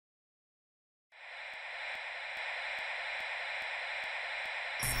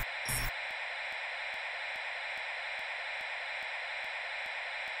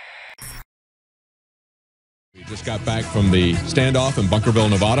Just got back from the standoff in Bunkerville,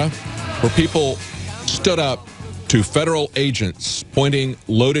 Nevada, where people stood up to federal agents pointing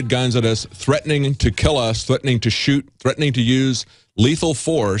loaded guns at us, threatening to kill us, threatening to shoot, threatening to use lethal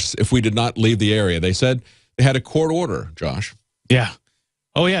force if we did not leave the area. They said they had a court order, Josh. Yeah.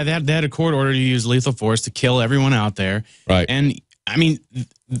 Oh, yeah, they had a court order to use lethal force to kill everyone out there. Right. And, I mean,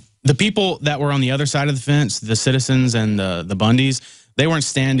 the people that were on the other side of the fence, the citizens and the Bundys, they weren't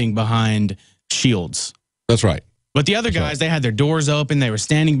standing behind shields. That's right. But the other guys, they had their doors open. They were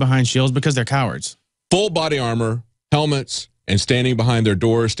standing behind shields because they're cowards. Full body armor, helmets, and standing behind their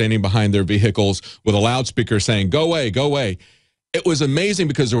doors, standing behind their vehicles with a loudspeaker saying, "Go away, go away." It was amazing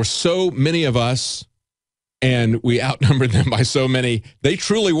because there were so many of us, and we outnumbered them by so many. They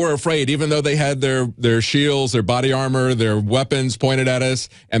truly were afraid, even though they had their shields, their body armor, their weapons pointed at us,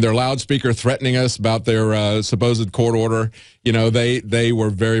 and their loudspeaker threatening us about their supposed court order. You know, they were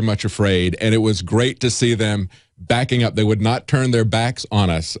very much afraid, and it was great to see them backing up. They would not turn their backs on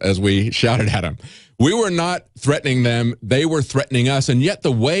us as we shouted at them. We were not threatening them. They were threatening us. And yet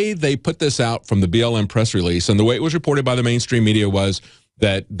the way they put this out from the BLM press release and the way it was reported by the mainstream media was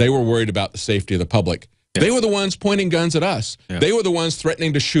that they were worried about the safety of the public. Yeah. They were the ones pointing guns at us. Yeah. They were the ones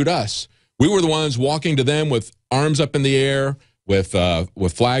threatening to shoot us. We were the ones walking to them with arms up in the air, with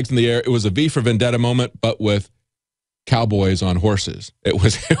flags in the air. It was a V for Vendetta moment, but with cowboys on horses. It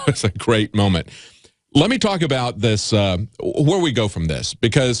was a great moment. Let me talk about this, where we go from this,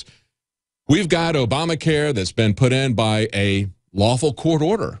 because we've got Obamacare that's been put in by a lawful court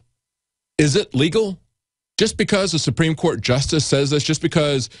order. Is it legal? Just because the Supreme Court justice says this, just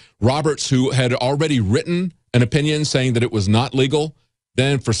because Roberts, who had already written an opinion saying that it was not legal,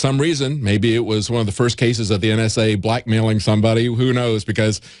 then for some reason, maybe it was one of the first cases of the NSA blackmailing somebody, who knows,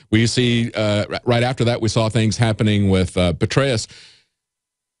 because we see right after that we saw things happening with Petraeus.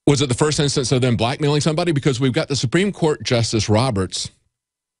 Was it the first instance of them blackmailing somebody? Because we've got the Supreme Court Justice Roberts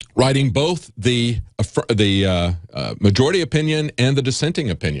writing both the majority opinion and the dissenting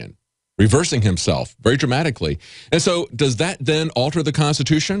opinion, reversing himself very dramatically. And so does that then alter the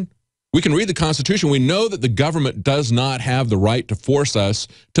Constitution? We can read the Constitution. We know that the government does not have the right to force us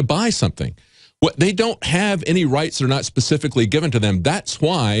to buy something. They don't have any rights that are not specifically given to them. That's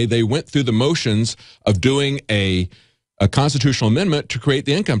why they went through the motions of doing a constitutional amendment to create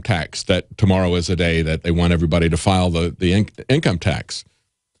the income tax, that tomorrow is a day that they want everybody to file the income tax.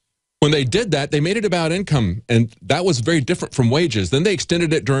 When they did that, they made it about income, and that was very different from wages. Then they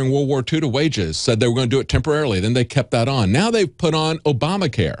extended it during World War II to wages, said they were going to do it temporarily. Then they kept that on. Now they've put on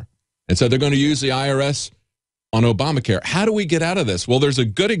Obamacare and said they're going to use the IRS on Obamacare. How do we get out of this? Well, there's a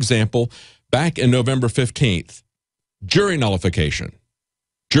good example back in November 15th. Jury nullification.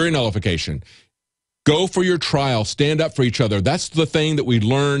 Jury nullification. Go for your trial. Stand up for each other. That's the thing that we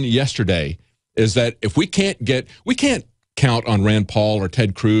learned yesterday, is that if we can't count on Rand Paul or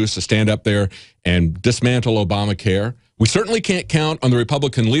Ted Cruz to stand up there and dismantle Obamacare. We certainly can't count on the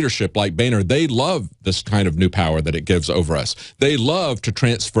Republican leadership like Boehner. They love this kind of new power that it gives over us. They love to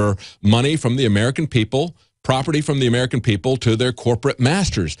transfer money from the American people, property from the American people, to their corporate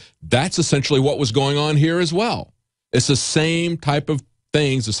masters. That's essentially what was going on here as well. It's the same type of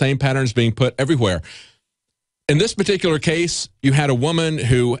things, the same patterns being put everywhere. In this particular case, you had a woman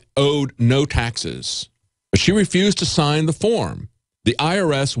who owed no taxes, but she refused to sign the form. The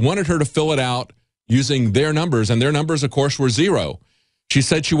IRS wanted her to fill it out using their numbers, and their numbers, of course, were zero. She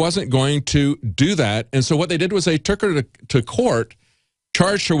said she wasn't going to do that, and so what they did was they took her to court,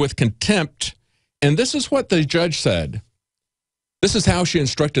 charged her with contempt, and this is what the judge said. This is how she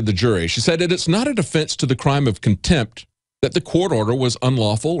instructed the jury. She said that it's not a defense to the crime of contempt that the court order was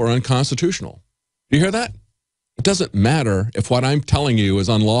unlawful or unconstitutional. Do you hear that? It doesn't matter if what I'm telling you is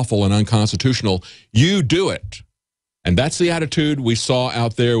unlawful and unconstitutional. You do it. And that's the attitude we saw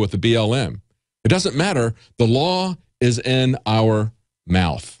out there with the BLM. It doesn't matter. The law is in our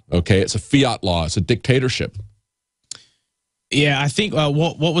mouth, okay? It's a fiat law. It's a dictatorship. Yeah, I think,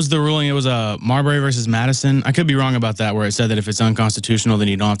 what was the ruling? It was Marbury versus Madison. I could be wrong about that, where it said that if it's unconstitutional, then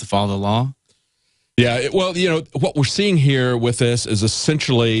you don't have to follow the law. Yeah, well, you know, what we're seeing here with this is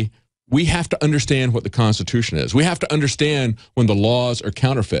essentially we have to understand what the Constitution is. We have to understand when the laws are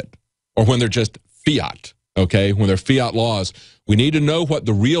counterfeit or when they're just fiat, okay? When they're fiat laws. We need to know what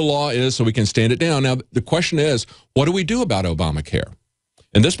the real law is so we can stand it down. Now, the question is, what do we do about Obamacare?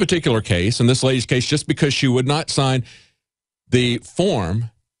 In this particular case, in this lady's case, just because she would not sign the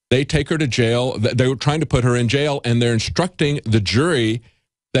form, they take her to jail. They were trying to put her in jail, and they're instructing the jury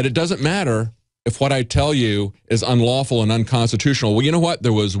that it doesn't matter if what I tell you is unlawful and unconstitutional. Well, you know what?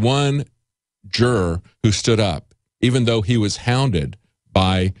 There was one juror who stood up, even though he was hounded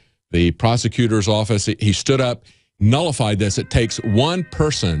by the prosecutor's office. He stood up, nullified this. It takes one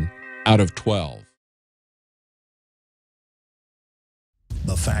person out of 12.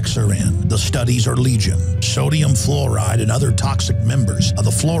 The facts are in. The studies are legion. Sodium fluoride and other toxic members of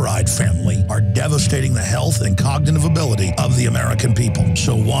the fluoride family are devastating the health and cognitive ability of the American people.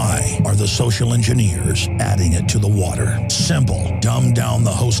 So why are the social engineers adding it to the water? Simple. Dumb down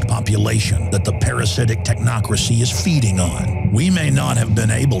the host population that the parasitic technocracy is feeding on. We may not have been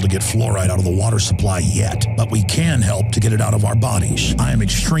able to get fluoride out of the water supply yet, but we can help to get it out of our bodies. I am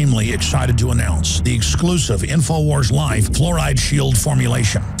extremely excited to announce the exclusive InfoWars Life Fluoride Shield formulation,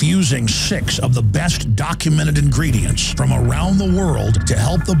 fusing 6 of the best documented ingredients from around the world to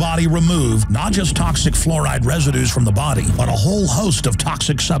help the body remove not just toxic fluoride residues from the body, but a whole host of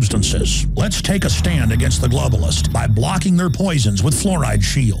toxic substances. Let's take a stand against the globalists by blocking their poisons with Fluoride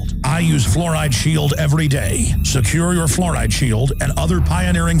Shield. I use Fluoride Shield every day. Secure your Fluoride Shield and other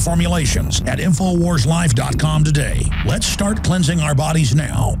pioneering formulations at InfoWarsLife.com today. Let's start cleansing our bodies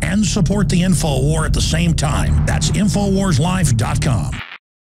now and support the InfoWar at the same time. That's InfoWarsLife.com.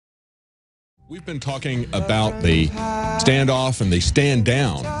 We've been talking about the standoff and the stand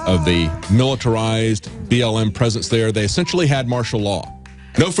down of the militarized BLM presence there. They essentially had martial law.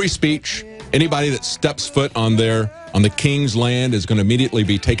 No free speech. Anybody that steps foot on the king's land is going to immediately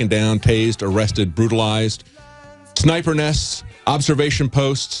be taken down, tased, arrested, brutalized. Sniper nests, observation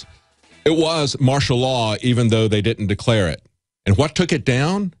posts. It was martial law, even though they didn't declare it. And what took it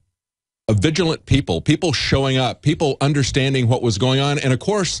down? A vigilant people showing up, people understanding what was going on. And of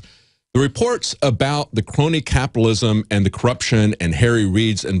course, the reports about the crony capitalism and the corruption and Harry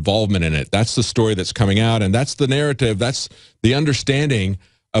Reid's involvement in it, that's the story that's coming out, and that's the narrative, that's the understanding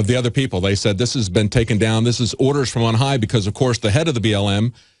of the other people. They said this has been taken down, this is orders from on high, because of course the head of the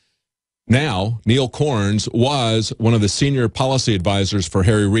BLM, now Neil Corns, was one of the senior policy advisors for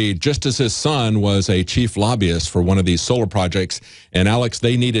Harry Reid, just as his son was a chief lobbyist for one of these solar projects. And Alex,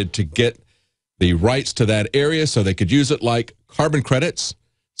 they needed to get the rights to that area so they could use it like carbon credits,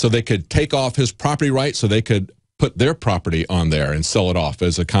 so they could take off his property rights, so they could put their property on there and sell it off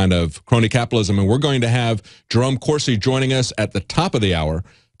as a kind of crony capitalism. And we're going to have Jerome Corsi joining us at the top of the hour,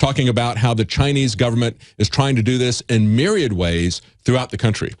 talking about how the Chinese government is trying to do this in myriad ways throughout the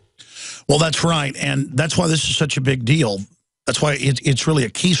country. Well, that's right, and that's why this is such a big deal. That's why it's really a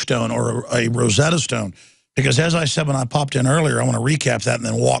keystone or a Rosetta Stone, because as I said when I popped in earlier, I want to recap that and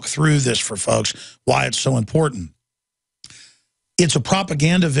then walk through this for folks, why it's so important. It's a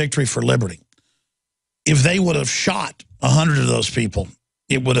propaganda victory for liberty. If they would have shot 100 of those people,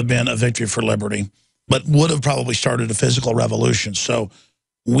 it would have been a victory for liberty, but would have probably started a physical revolution. So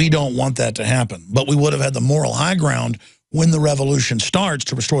we don't want that to happen. But we would have had the moral high ground when the revolution starts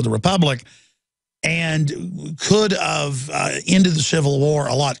to restore the republic, and could have ended the Civil War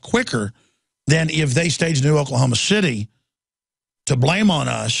a lot quicker than if they staged New Oklahoma City to blame on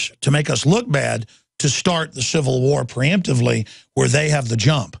us, to make us look bad, to start the Civil War preemptively where they have the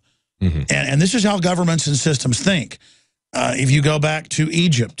jump. Mm-hmm. And this is how governments and systems think. If you go back to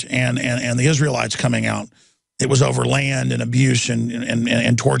Egypt and the Israelites coming out, it was over land and abuse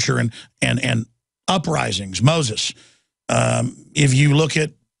and torture and uprisings. Moses. If you look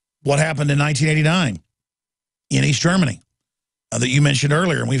at what happened in 1989 in East Germany that you mentioned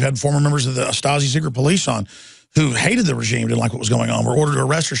earlier, and we've had former members of the Stasi secret police on who hated the regime, didn't like what was going on, were ordered to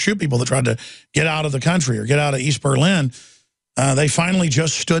arrest or shoot people that tried to get out of the country or get out of East Berlin. They finally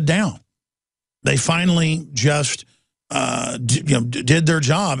just stood down. They finally just did their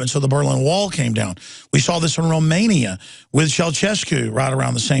job, and so the Berlin Wall came down. We saw this in Romania with Ceausescu right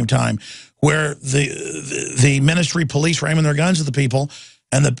around the same time, where the ministry police were aiming their guns at the people,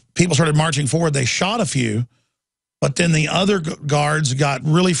 and the people started marching forward. They shot a few, but then the other guards got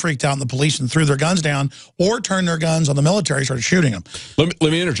really freaked out, and the police and threw their guns down or turned their guns on the military, started shooting them. Let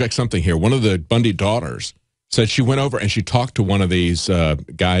me interject something here. One of the Bundy daughters said she went over and she talked to one of these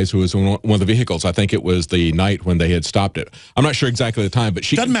guys who was in one of the vehicles. I think it was the night when they had stopped it. I'm not sure exactly the time, but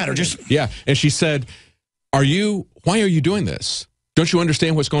she... Doesn't matter, just... Yeah, and she said, why are you doing this? Don't you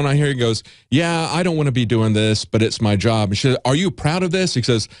understand what's going on here? He goes, yeah, I don't want to be doing this, but it's my job. And she said, are you proud of this? He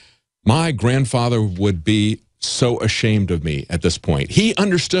says, my grandfather would be so ashamed of me at this point. He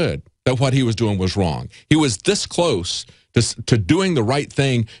understood that what he was doing was wrong. He was this close to doing the right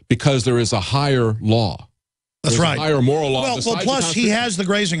thing because there is a higher law. That's right. Higher moral law. Well, plus he has the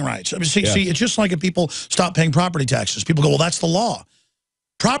grazing rights. I mean, see, it's just like if people stop paying property taxes. People go, well, that's the law.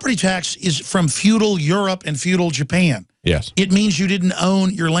 Property tax is from feudal Europe and feudal Japan. Yes. It means you didn't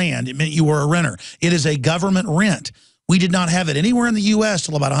own your land. It meant you were a renter. It is a government rent. We did not have it anywhere in the U.S.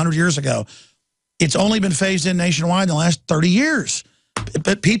 till about 100 years ago. It's only been phased in nationwide in the last 30 years.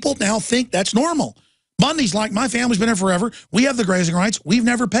 But people now think that's normal. Bundy's like, my family's been here forever. We have the grazing rights. We've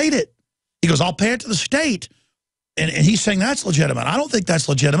never paid it. He goes, I'll pay it to the state. And he's saying that's legitimate. I don't think that's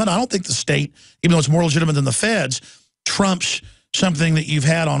legitimate. I don't think the state, even though it's more legitimate than the feds, trumps something that you've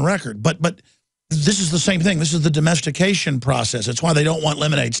had on record. But this is the same thing. This is the domestication process. It's why they don't want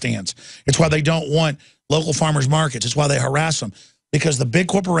lemonade stands. It's why they don't want local farmers markets. It's why they harass them, because the big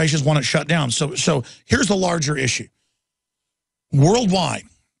corporations want it shut down. So here's the larger issue. Worldwide,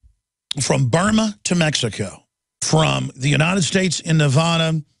 from Burma to Mexico, from the United States in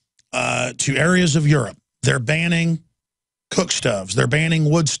Nevada to areas of Europe, they're banning cook stoves. They're banning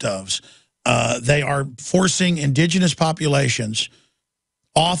wood stoves. They are forcing indigenous populations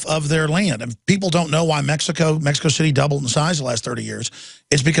off of their land. And people don't know why Mexico City doubled in size the last 30 years.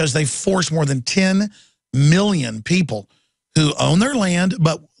 It's because they forced more than 10 million people who own their land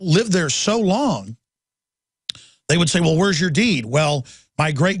but lived there so long. They would say, well, where's your deed? Well,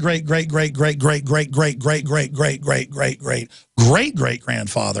 my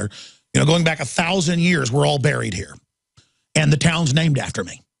great-great-great-great-great-great-great-great-great-great-great-great-great-grandfather, going back 1,000 years, we're all buried here. And the town's named after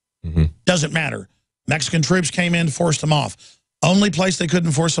me. Doesn't matter. Mexican troops came in, forced them off. Only place they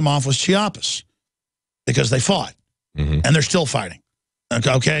couldn't force them off was Chiapas because they fought. And they're still fighting.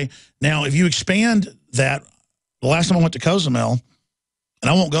 Okay? Now, if you expand that, the last time I went to Cozumel, and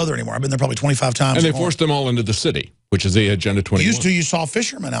I won't go there anymore. I've been there probably 25 times. And they forced them all into the city, which is the Agenda 21. Used to, you saw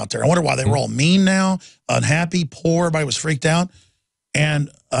fishermen out there. I wonder why they were all mean now, unhappy, poor. Everybody was freaked out. And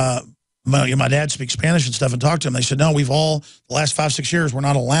my dad speaks Spanish and stuff and talked to them. They said, no, the last 5-6 years, we're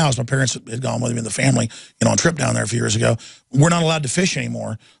not allowed. My parents had gone with me and the family, on a trip down there a few years ago. We're not allowed to fish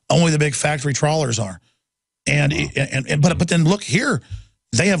anymore. Only the big factory trawlers are. But then look here,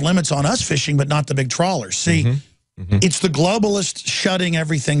 they have limits on us fishing, but not the big trawlers. See, it's the globalists shutting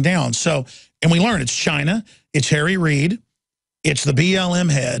everything down. So, and we learn it's China, it's Harry Reid, it's the BLM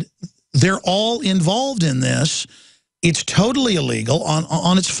head. They're all involved in this. It's totally illegal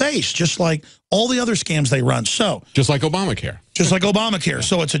on its face, just like all the other scams they run. So just like Obamacare. Just like Obamacare. Yeah.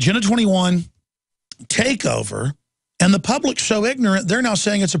 So it's Agenda 21 takeover, and the public's so ignorant, they're now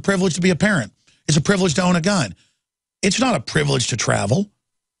saying it's a privilege to be a parent. It's a privilege to own a gun. It's not a privilege to travel.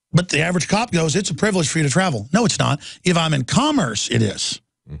 But the average cop goes, it's a privilege for you to travel. No, it's not. If I'm in commerce, it is.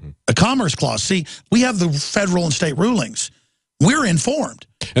 A commerce clause. See, we have the federal and state rulings. We're informed.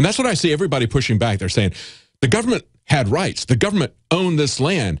 And that's what I see everybody pushing back. They're saying the government had rights. The government owned this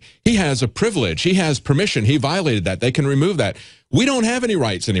land. He has a privilege. He has permission. He violated that. They can remove that. We don't have any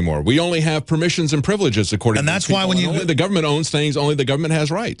rights anymore. We only have permissions and privileges according to that's why when only the government owns things, only the government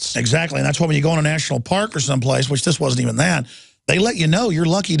has rights. Exactly. And that's why when you go in a national park or someplace, which this wasn't even that, they let you know you're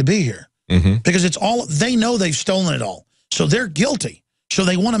lucky to be here. Because it's all, they know they've stolen it all. So they're guilty. So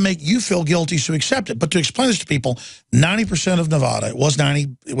they want to make you feel guilty, so accept it. But to explain this to people, 90% of Nevada, it was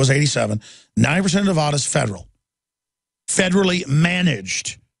 87, 90% of Nevada is federal. Federally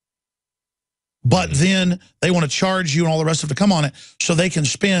managed. But then they want to charge you and all the rest of it to come on it so they can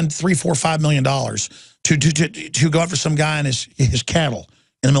spend $3, $4, $5 million to go after some guy and his cattle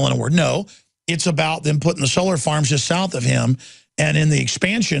in the middle of nowhere. No. It's about them putting the solar farms just south of him. And in the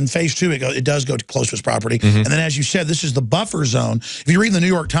expansion, phase 2, it does go close to his property. And then, as you said, this is the buffer zone. If you read in the New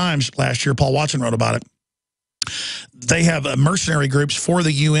York Times last year, Paul Watson wrote about it. They have mercenary groups for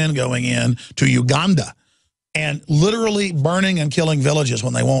the UN going in to Uganda and literally burning and killing villages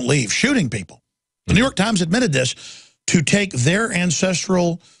when they won't leave, shooting people. The New York Times admitted this, to take their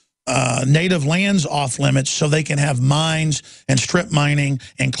ancestral native lands off limits so they can have mines and strip mining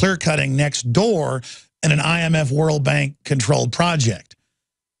and clear cutting next door in an IMF World Bank controlled project.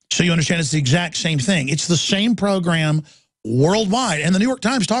 So you understand it's the exact same thing. It's the same program worldwide. And the New York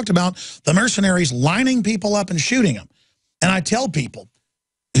Times talked about the mercenaries lining people up and shooting them. And I tell people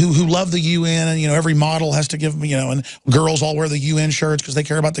who love the UN, and every model has to give, and girls all wear the UN shirts because they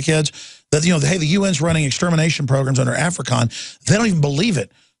care about the kids, that hey, the UN's running extermination programs under AFRICON. They don't even believe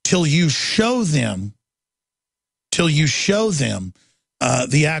it till you show them the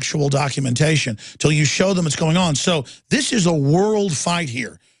actual documentation, till you show them what's going on. So this is a world fight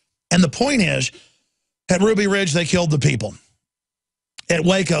here. And the point is, at Ruby Ridge, they killed the people. At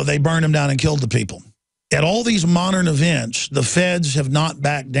Waco, they burned them down and killed the people. At all these modern events, the feds have not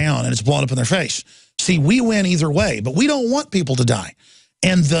backed down, and it's blown up in their face. See, we win either way, but we don't want people to die.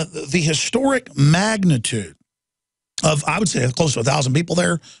 And the historic magnitude of, I would say, close to 1,000 people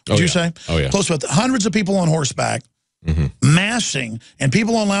there, would you say? Oh, yeah. Close to hundreds of people on horseback, massing, and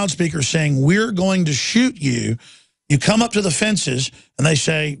people on loudspeakers saying, we're going to shoot you. You come up to the fences, and they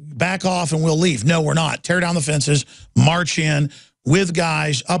say, back off and we'll leave. No, we're not. Tear down the fences, march in with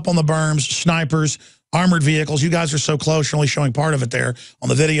guys up on the berms, snipers, armored vehicles. You guys are so close. You're only showing part of it there on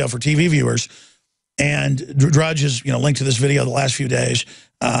the video for TV viewers. And Drudge has, linked to this video the last few days.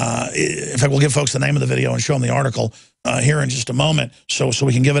 In fact, we'll give folks the name of the video and show them the article here in just a moment, so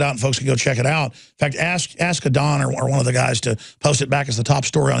we can give it out and folks can go check it out. In fact, ask Adon or one of the guys to post it back as the top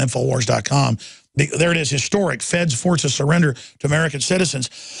story on Infowars.com. There it is, historic. Feds force a surrender to American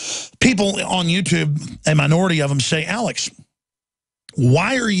citizens. People on YouTube, a minority of them, say, Alex,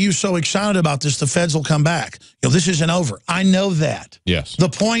 why are you so excited about this? The feds will come back. This isn't over. I know that. Yes. The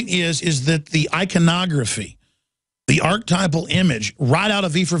point is that the iconography, the archetypal image right out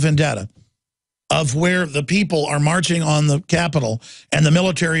of V for Vendetta of where the people are marching on the Capitol and the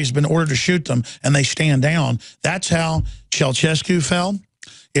military has been ordered to shoot them and they stand down, that's how Ceausescu fell.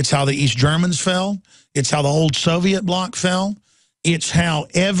 It's how the East Germans fell. It's how the old Soviet bloc fell. It's how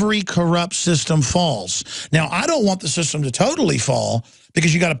every corrupt system falls. Now, I don't want the system to totally fall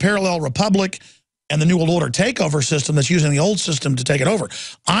because you got a parallel republic and the New World Order takeover system that's using the old system to take it over.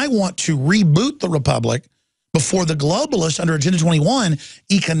 I want to reboot the republic before the globalists under Agenda 21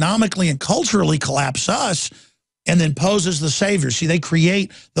 economically and culturally collapse us and then pose as the saviors. See, they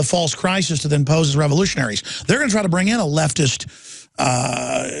create the false crisis to then pose as revolutionaries. They're going to try to bring in a leftist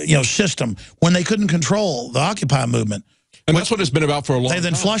system when they couldn't control the Occupy movement. And that's what it's been about for a long time. They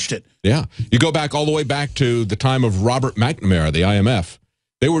then flushed it. Yeah. You go back all the way back to the time of Robert McNamara, the IMF.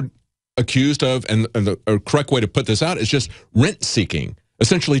 They were accused of, and the correct way to put this out is just rent-seeking,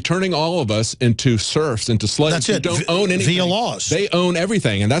 essentially turning all of us into serfs, into slaves. That's it. Who don't own anything. Via laws. They own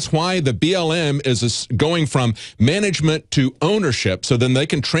everything. And that's why the BLM is going from management to ownership, so then they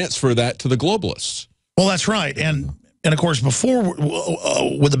can transfer that to the globalists. Well, that's right. And of course, before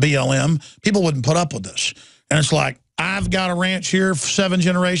with the BLM, people wouldn't put up with this. And it's like, I've got a ranch here for 7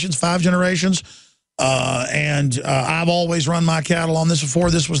 generations, 5 generations, and I've always run my cattle on this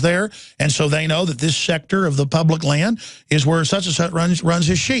before this was there. And so they know that this sector of the public land is where such and such runs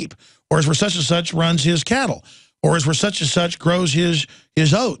his sheep, or is where such and such runs his cattle, or is where such and such grows his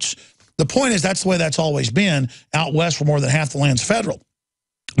oats. The point is that's the way that's always been out west where more than half the land's federal.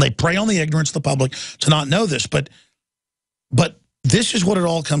 They prey on the ignorance of the public to not know this. But this is what it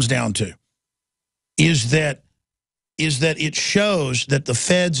all comes down to, is that it shows that the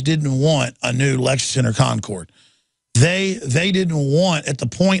feds didn't want a new Lexington or Concord. They didn't want, at the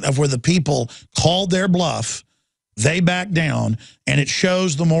point of where the people called their bluff, they backed down, and it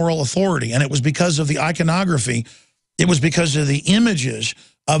shows the moral authority. And it was because of the iconography. It was because of the images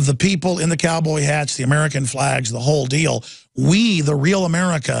of the people in the cowboy hats, the American flags, the whole deal. We, the real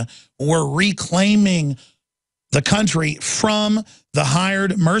America, were reclaiming the country from the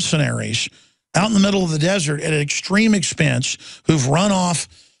hired mercenaries out in the middle of the desert at an extreme expense who've run off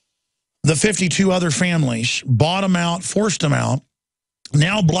the 52 other families, bought them out, forced them out,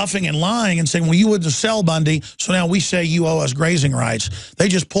 now bluffing and lying and saying, well, you wouldn't sell Bundy, so now we say you owe us grazing rights. They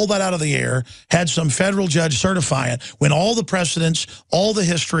just pulled that out of the air, had some federal judge certify it, when all the precedents, all the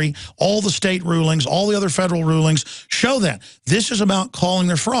history, all the state rulings, all the other federal rulings show that. This is about calling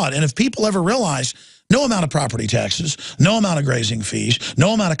their fraud. And if people ever realize no amount of property taxes, no amount of grazing fees,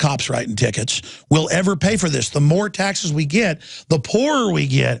 no amount of cops writing tickets will ever pay for this. The more taxes we get, the poorer we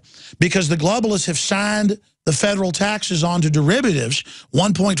get, because the globalists have signed the federal taxes onto derivatives,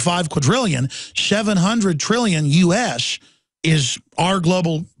 1.5 quadrillion, 700 trillion U.S. is our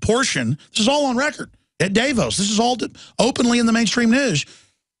global portion. This is all on record at Davos. This is all openly in the mainstream news.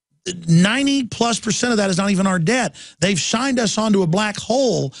 90+% of that is not even our debt. They've signed us onto a black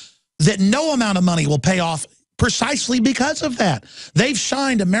hole that no amount of money will pay off precisely because of that. They've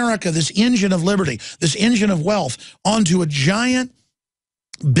signed America, this engine of liberty, this engine of wealth, onto a giant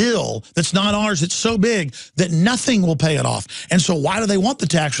bill that's not ours. It's so big that nothing will pay it off. And so why do they want the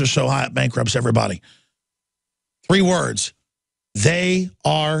taxes so high it bankrupts everybody? 3 words. They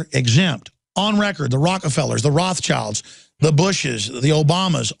are exempt. On record, the Rockefellers, the Rothschilds, the Bushes, the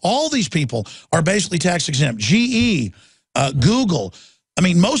Obamas, all these people are basically tax exempt. GE, Google. I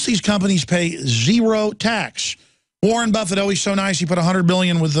mean, most of these companies pay 0 tax. Warren Buffett, oh, he's so nice. He put $100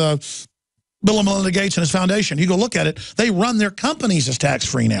 billion with Bill and Melinda Gates and his foundation. You go look at it. They run their companies as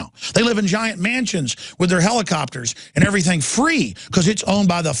tax-free now. They live in giant mansions with their helicopters and everything free because it's owned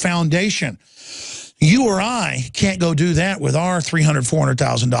by the foundation. You or I can't go do that with our $300,000,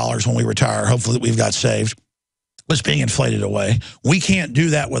 $400,000 when we retire. Hopefully that we've got saved. It's being inflated away. We can't do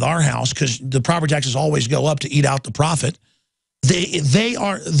that with our house because the property taxes always go up to eat out the profit. They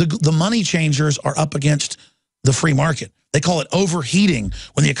are the money changers are up against the free market. They call it overheating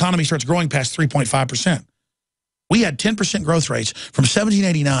when the economy starts growing past 3.5%. We had 10% growth rates from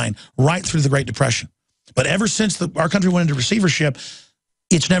 1789 right through the Great Depression. But ever since our country went into receivership,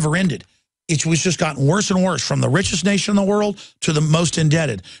 it's never ended. it was just gotten worse and worse, from the richest nation in the world to the most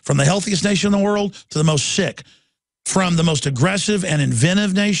indebted, from the healthiest nation in the world to the most sick, from the most aggressive and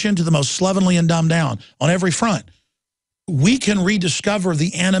inventive nation to the most slovenly and dumbed down on every front. We can rediscover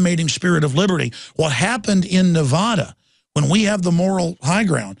the animating spirit of liberty. What happened in Nevada, when we have the moral high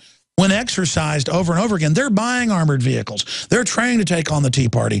ground, when exercised over and over again, they're buying armored vehicles. They're trying to take on the Tea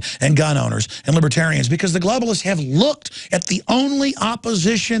Party and gun owners and libertarians, because the globalists have looked at the only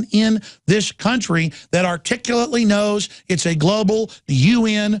opposition in this country that articulately knows it's a global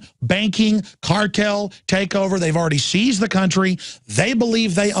UN banking cartel takeover. They've already seized the country. They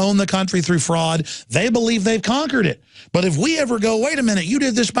believe they own the country through fraud. They believe they've conquered it. But if we ever go, wait a minute, you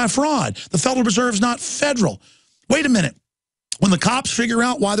did this by fraud. The Federal Reserve's not federal. Wait a minute. When the cops figure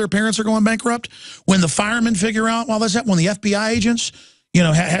out why their parents are going bankrupt, when the firemen figure out why that's happening, when the FBI agents, you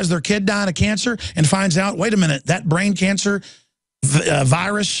know, has their kid dying of cancer and finds out, wait a minute, that brain cancer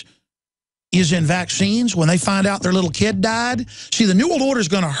virus is in vaccines, when they find out their little kid died. See, the New World Order is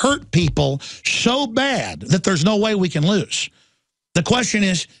going to hurt people so bad that there's no way we can lose. The question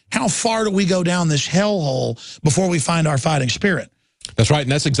is, how far do we go down this hellhole before we find our fighting spirit? That's right,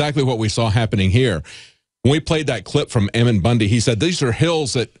 and that's exactly what we saw happening here. When we played that clip from Ammon Bundy, he said, these are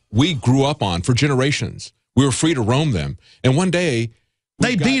hills that we grew up on for generations. We were free to roam them. And one day,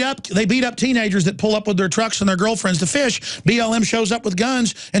 they beat up teenagers that pull up with their trucks and their girlfriends to fish. BLM shows up with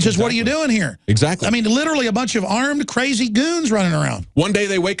guns and says, what are you doing here? Exactly. I mean, literally a bunch of armed, crazy goons running around. One day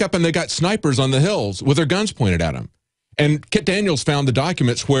they wake up and they got snipers on the hills with their guns pointed at them. And Kit Daniels found the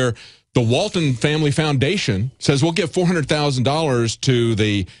documents where the Walton Family Foundation says, we'll give $400,000 to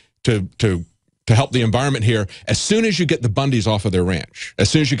the to help the environment here as soon as you get the Bundys off of their ranch, as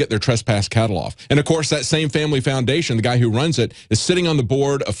soon as you get their trespass cattle off. And of course, that same family foundation, the guy who runs it, is sitting on the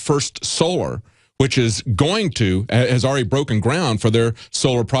board of First Solar, which is has already broken ground for their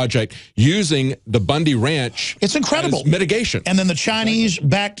solar project using the Bundy Ranch. It's incredible. As mitigation. And then the Chinese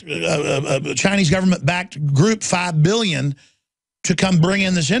government-backed group, $5 billion, to come bring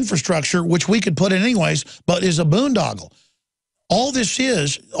in this infrastructure, which we could put in anyways, but is a boondoggle. All this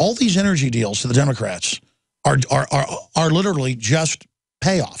is, all these energy deals to the Democrats are literally just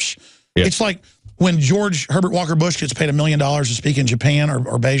payoffs. Yeah. It's like when George Herbert Walker Bush gets paid $1 million to speak in Japan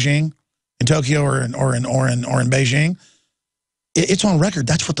or Beijing, in Tokyo or in Beijing. It's on record.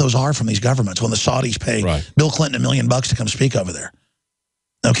 That's what those are from these governments. When the Saudis pay Bill Clinton $1 million to come speak over there.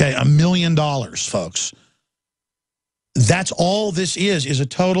 Okay, $1 million, folks. That's all this is a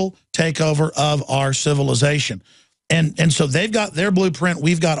total takeover of our civilization. And so they've got their blueprint,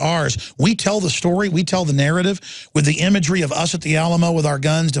 we've got ours. We tell the story, we tell the narrative with the imagery of us at the Alamo with our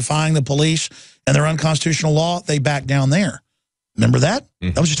guns defying the police and their unconstitutional law. They back down there. Remember that?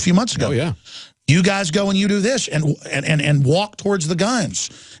 Mm-hmm. That was just a few months ago. Oh, yeah. You guys go and you do this and walk towards the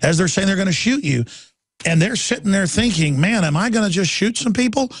guns as they're saying they're going to shoot you. And they're sitting there thinking, man, am I going to just shoot some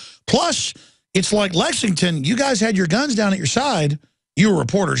people? Plus, it's like Lexington. You guys had your guns down at your side. You were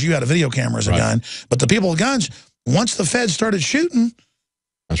reporters. You had a video camera as a gun. But the people with guns, once the feds started shooting,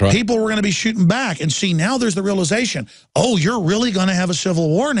 that's right, people were going to be shooting back. And see, now there's the realization, oh, you're really going to have a civil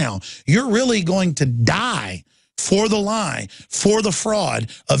war now. You're really going to die for the lie, for the fraud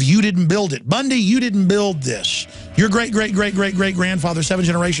of you didn't build it. Bundy, you didn't build this. Your great-great-great-great-great-grandfather, 7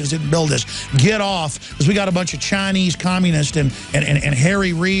 generations, didn't build this. Get off, because we got a bunch of Chinese communists and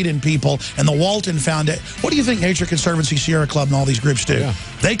Harry Reid and people and the Walton Foundation. What do you think Nature Conservancy, Sierra Club, and all these groups do? Yeah.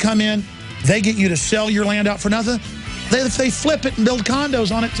 They come in, they get you to sell your land out for nothing. They flip it and build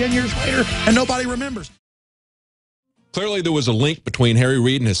condos on it 10 years later, and nobody remembers. Clearly, there was a link between Harry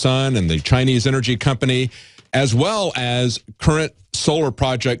Reid and his son and the Chinese energy company, as well as current solar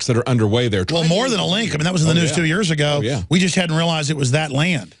projects that are underway there. Well, more than a link. I mean, that was in the news 2 years ago. We just hadn't realized it was that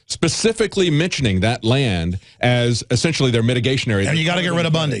land. Specifically mentioning that land as essentially their mitigation area. And you got to get rid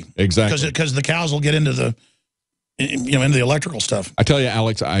of Bundy. Exactly. Because the cows will get into the, into the electrical stuff. I tell you,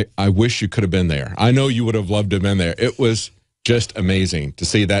 Alex, I wish you could have been there. I know you would have loved to have been there. It was just amazing to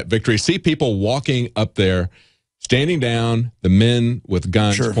see that victory. See people walking up there, standing down, the men with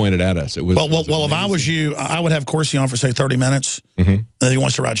guns pointed at us. It was well, if I was you, I would have Corsi on for, say, 30 minutes. And if he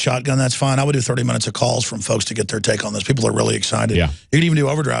wants to ride shotgun, that's fine. I would do 30 minutes of calls from folks to get their take on this. People are really excited. Yeah. You can even do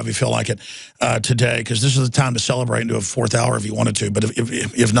overdrive if you feel like it today, because this is the time to celebrate and do a 4th hour if you wanted to. But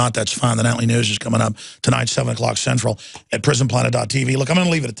if not, that's fine. The Nightly News is coming up tonight, 7 o'clock Central at prisonplanet.tv. Look, I'm going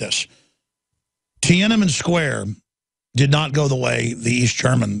to leave it at this. Tiananmen Square did not go the way the East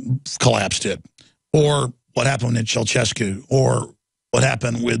German collapse did, or what happened in Ceausescu, or what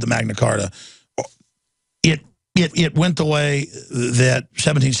happened with the Magna Carta. It went the way that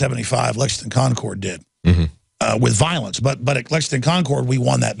 1775 Lexington Concord did, with violence. But at Lexington Concord, we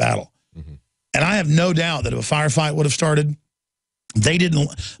won that battle. And I have no doubt that if a firefight would have started, they didn't.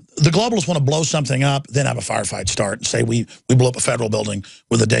 The globalists want to blow something up, then have a firefight start and say we blew up a federal building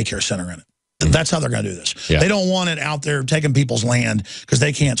with a daycare center in it. That's how they're going to do this. Yeah. They don't want it out there taking people's land because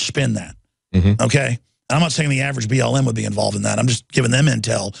they can't spin that. Okay? And I'm not saying the average BLM would be involved in that. I'm just giving them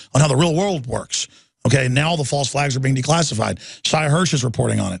intel on how the real world works. Okay? Now all the false flags are being declassified. Cy Hirsch is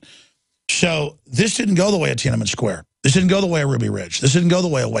reporting on it. So this didn't go the way of Tiananmen Square. This didn't go the way of Ruby Ridge. This didn't go the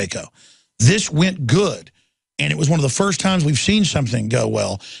way of Waco. This went good. And it was one of the first times we've seen something go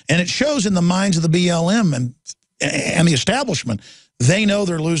well. And it shows in the minds of the BLM and the establishment. They know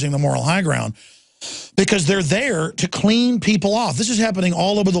they're losing the moral high ground because they're there to clean people off. This is happening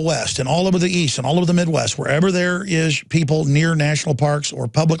all over the West and all over the East and all over the Midwest. Wherever there is people near national parks or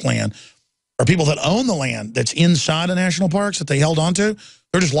public land or people that own the land that's inside of national parks that they held onto,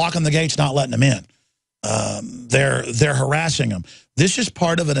 they're just locking the gates, not letting them in. They're harassing them. This is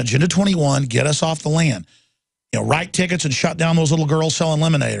part of an Agenda 21, get us off the land. You know, write tickets and shut down those little girls selling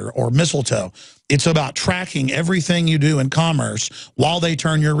lemonade or mistletoe. It's about tracking everything you do in commerce while they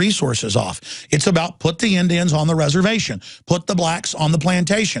turn your resources off. It's about put the Indians on the reservation, put the blacks on the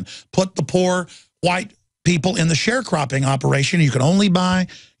plantation, put the poor white people in the sharecropping operation. You can only buy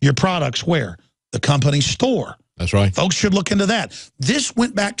your products where? The company store. That's right. Folks should look into that. This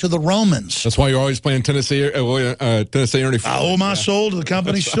went back to the Romans. That's why you're always playing Tennessee Ernie. I owe my soul to the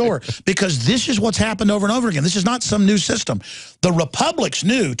company store because this is what's happened over and over again. This is not some new system. The republics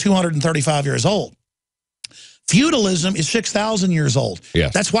knew 235 years old. Feudalism is 6,000 years old.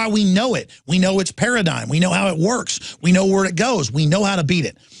 Yes. That's why we know it. We know its paradigm. We know how it works. We know where it goes. We know how to beat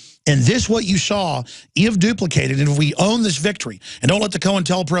it. And this, what you saw, if duplicated, and if we own this victory, and don't let the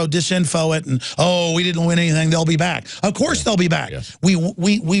COINTELPRO disinfo it, and, oh, we didn't win anything, they'll be back. Of course they'll be back. Yes.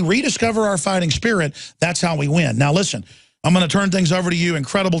 We rediscover our fighting spirit. That's how we win. Now, listen, I'm going to turn things over to you.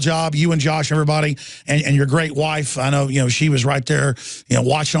 Incredible job, you and Josh, everybody, and your great wife. I know, you know, she was right there, you know,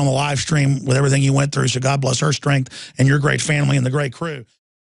 watching on the live stream with everything you went through, so God bless her strength and your great family and the great crew.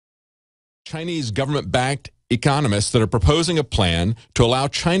 Chinese government-backed economists that are proposing a plan to allow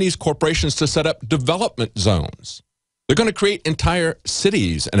Chinese corporations to set up development zones. They're going to create entire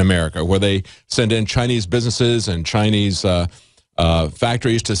cities in America where they send in Chinese businesses and Chinese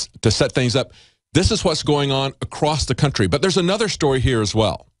factories to set things up. This is what's going on across the country. But there's another story here as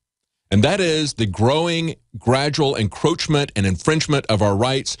well, and that is the growing, gradual encroachment and infringement of our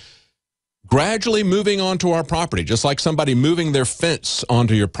rights, gradually moving onto our property, just like somebody moving their fence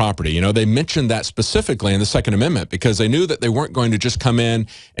onto your property. You know, they mentioned that specifically in the Second Amendment because they knew that they weren't going to just come in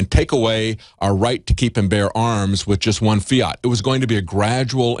and take away our right to keep and bear arms with just one fiat. It was going to be a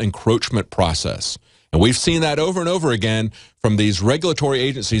gradual encroachment process. And we've seen that over and over again from these regulatory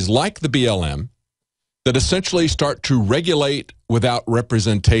agencies like the BLM that essentially start to regulate without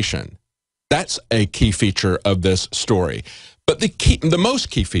representation. That's a key feature of this story. But the most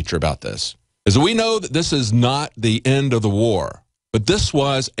key feature about this is we know that this is not the end of the war, but this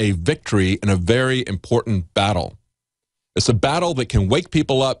was a victory in a very important battle. It's a battle that can wake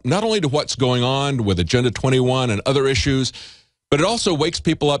people up not only to what's going on with Agenda 21 and other issues, but it also wakes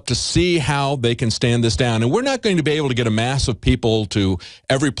people up to see how they can stand this down. And we're not going to be able to get a mass of people to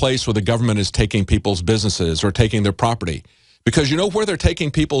every place where the government is taking people's businesses or taking their property. Because you know where they're taking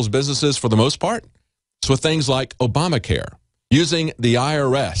people's businesses for the most part? It's with things like Obamacare, using the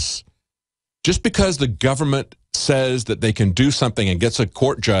IRS. Just because the government says that they can do something and gets a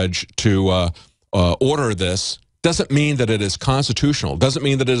court judge to order this doesn't mean that it is constitutional, doesn't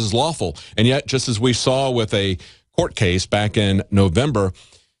mean that it is lawful. And yet, just as we saw with a court case back in November,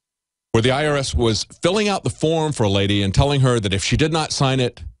 where the IRS was filling out the form for a lady and telling her that if she did not sign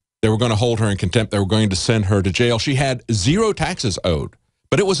it, they were going to hold her in contempt, they were going to send her to jail. She had zero taxes owed,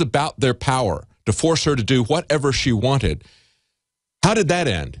 but it was about their power to force her to do whatever she wanted. How did that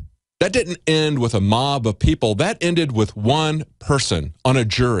end? That didn't end with a mob of people. That ended with one person on a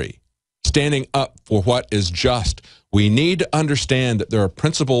jury standing up for what is just. We need to understand that there are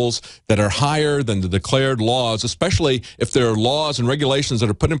principles that are higher than the declared laws, especially if there are laws and regulations that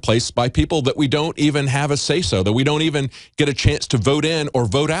are put in place by people that we don't even have a say-so, that we don't even get a chance to vote in or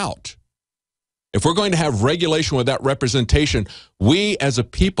vote out. If we're going to have regulation without representation, we as a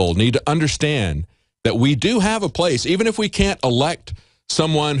people need to understand that we do have a place, even if we can't elect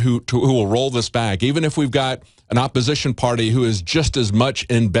someone who will roll this back, even if we've got an opposition party who is just as much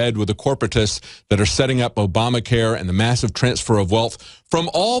in bed with the corporatists that are setting up Obamacare and the massive transfer of wealth from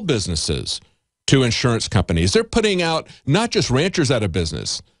all businesses to insurance companies. They're putting out not just ranchers out of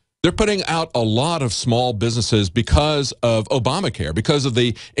business. They're putting out a lot of small businesses because of Obamacare, because of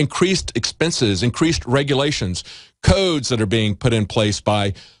the increased expenses, increased regulations, codes that are being put in place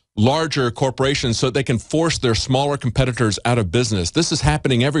by larger corporations so they can force their smaller competitors out of business. This is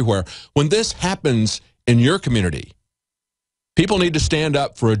happening everywhere. When this happens in your community, people need to stand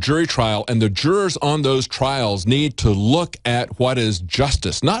up for a jury trial, and the jurors on those trials need to look at what is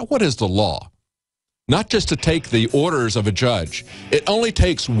justice, not what is the law, not just to take the orders of a judge. It only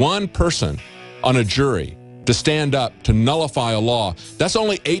takes one person on a jury to stand up to nullify a law. That's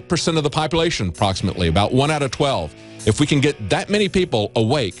only 8% of the population, approximately, about 1 out of 12. If we can get that many people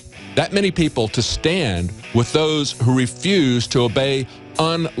awake, that many people to stand with those who refuse to obey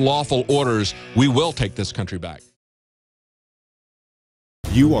unlawful orders, we will take this country back.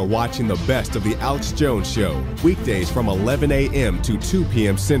 You are watching the best of the Alex Jones Show, weekdays from 11 a.m. to 2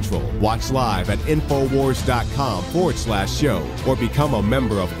 p.m. Central. Watch live at Infowars.com/show or become a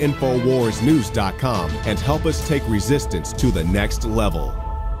member of InfoWarsNews.com and help us take resistance to the next level.